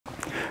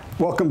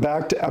Welcome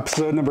back to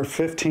episode number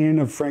 15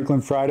 of Franklin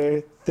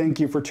Friday.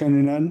 Thank you for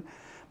tuning in.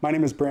 My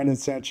name is Brandon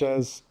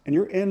Sanchez, and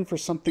you're in for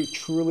something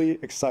truly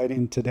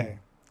exciting today.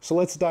 So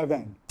let's dive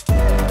in.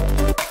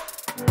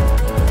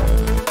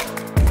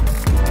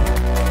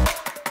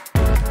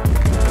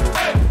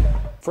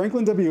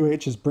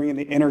 FranklinWH is bringing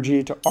the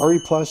energy to RE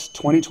Plus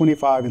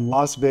 2025 in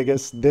Las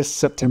Vegas this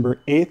September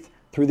 8th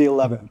through the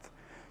 11th.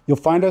 You'll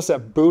find us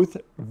at booth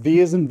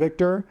V as in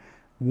Victor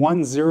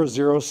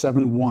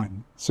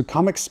 10071. So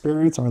come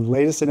experience our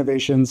latest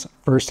innovations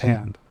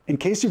firsthand. In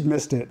case you've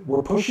missed it,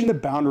 we're pushing the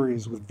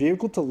boundaries with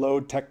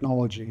vehicle-to-load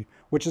technology,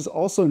 which is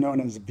also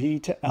known as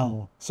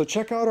V2L. So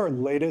check out our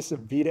latest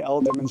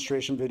V2L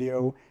demonstration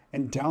video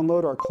and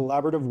download our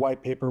collaborative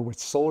white paper with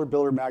Solar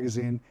Builder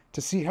magazine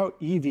to see how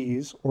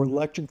EVs, or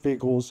electric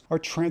vehicles, are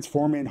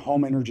transforming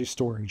home energy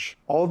storage.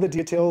 All of the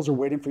details are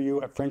waiting for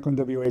you at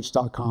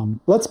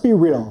FranklinWH.com. Let's be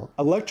real,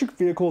 electric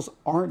vehicles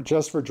aren't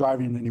just for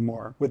driving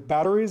anymore. With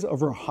batteries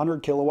over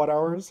 100 kilowatt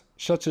hours,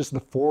 such as the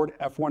Ford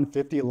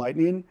F-150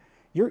 Lightning,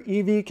 your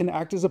EV can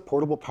act as a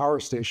portable power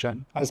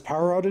station. As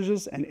power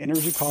outages and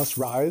energy costs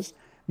rise,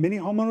 many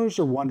homeowners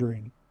are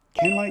wondering,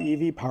 can my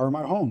EV power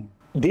my home?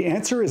 The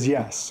answer is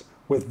yes.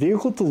 With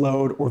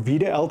vehicle-to-load or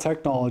V2L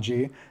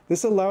technology,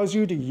 this allows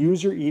you to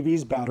use your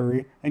EV's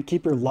battery and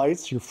keep your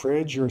lights, your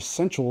fridge, your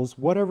essentials,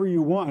 whatever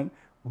you want,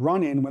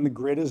 running when the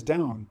grid is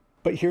down.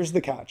 But here's the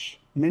catch.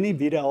 Many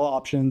V2L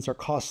options are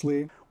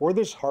costly or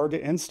they're hard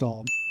to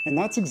install, and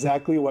that's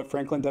exactly what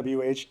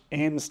FranklinWH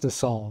aims to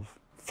solve.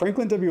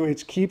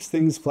 FranklinWH keeps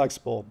things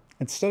flexible.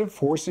 Instead of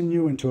forcing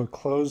you into a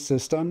closed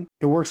system,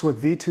 it works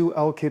with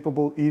V2L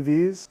capable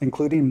EVs,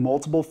 including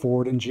multiple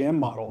Ford and GM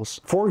models.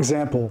 For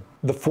example,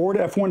 the Ford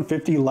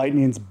F-150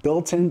 Lightning's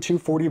built-in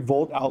 240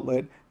 volt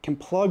outlet can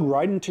plug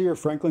right into your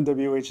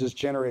FranklinWH's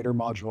generator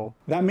module.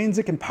 That means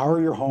it can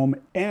power your home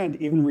and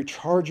even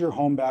recharge your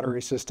home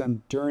battery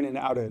system during an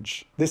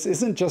outage. This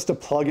isn't just a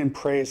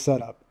plug-and-pray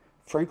setup.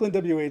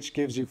 FranklinWH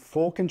gives you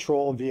full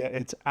control via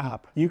its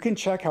app. You can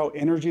check how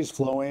energy is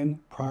flowing,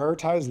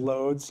 prioritize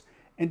loads,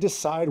 and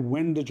decide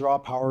when to draw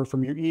power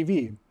from your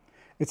EV.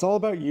 It's all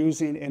about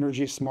using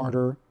energy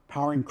smarter,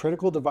 powering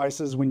critical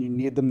devices when you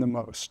need them the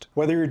most.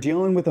 Whether you're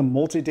dealing with a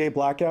multi-day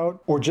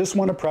blackout or just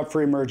want to prep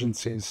for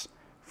emergencies,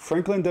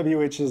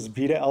 FranklinWH's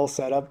V2L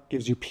setup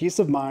gives you peace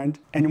of mind,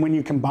 and when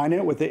you combine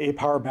it with the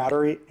A-Power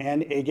battery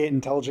and A-Gate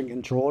intelligent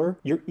controller,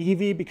 your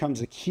EV becomes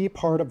a key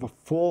part of a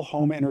full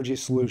home energy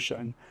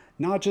solution,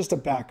 not just a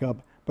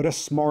backup, but a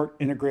smart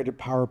integrated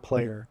power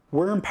player.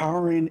 We're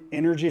empowering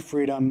energy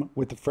freedom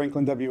with the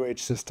FranklinWH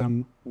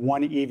system,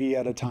 one EV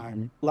at a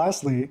time.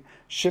 Lastly,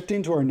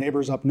 shifting to our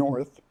neighbors up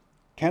north,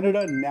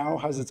 Canada now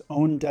has its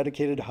own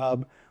dedicated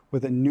hub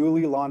with a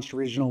newly launched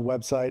regional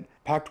website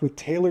packed with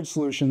tailored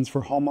solutions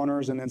for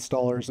homeowners and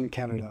installers in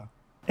Canada.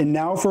 And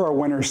now for our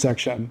winners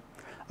section.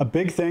 A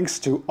big thanks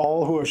to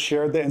all who have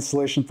shared the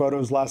installation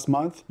photos last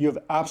month. You have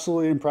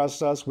absolutely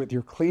impressed us with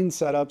your clean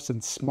setups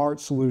and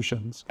smart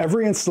solutions.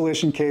 Every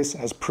installation case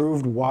has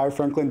proved why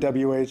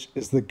FranklinWH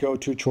is the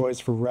go-to choice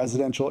for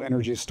residential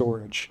energy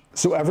storage.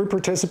 So every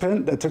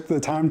participant that took the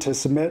time to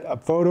submit a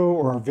photo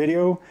or a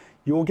video,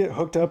 you will get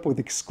hooked up with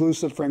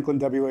exclusive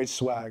FranklinWH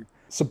swag.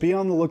 So be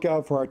on the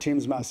lookout for our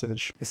team's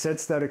message. It's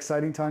that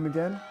exciting time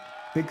again.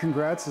 Big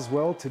congrats as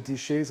well to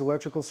Deshays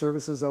Electrical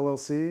Services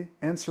LLC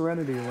and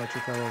Serenity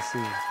Electric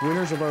LLC,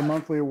 winners of our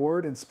monthly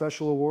award and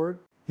special award.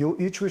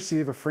 You'll each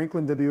receive a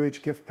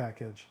FranklinWH gift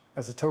package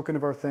as a token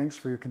of our thanks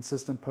for your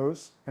consistent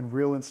posts and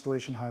real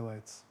installation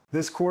highlights.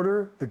 This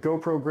quarter, the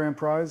GoPro Grand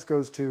Prize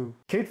goes to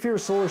Cape Fear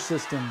Solar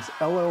Systems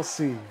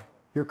LLC.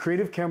 Your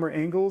creative camera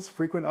angles,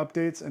 frequent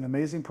updates, and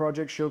amazing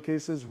project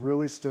showcases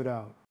really stood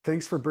out.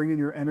 Thanks for bringing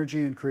your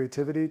energy and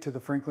creativity to the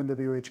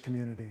FranklinWH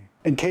community.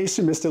 In case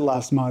you missed it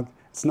last month,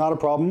 it's not a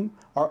problem.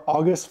 Our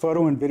August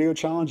photo and video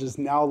challenge is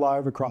now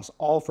live across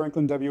all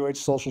FranklinWH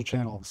social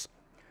channels.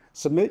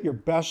 Submit your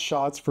best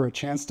shots for a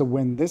chance to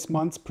win this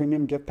month's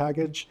premium gift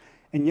package.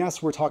 And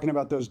yes, we're talking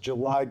about those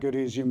July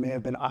goodies you may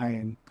have been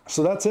eyeing.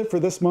 So that's it for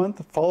this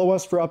month. Follow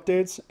us for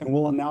updates and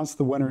we'll announce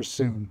the winners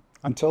soon.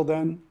 Until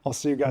then, I'll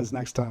see you guys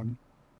next time.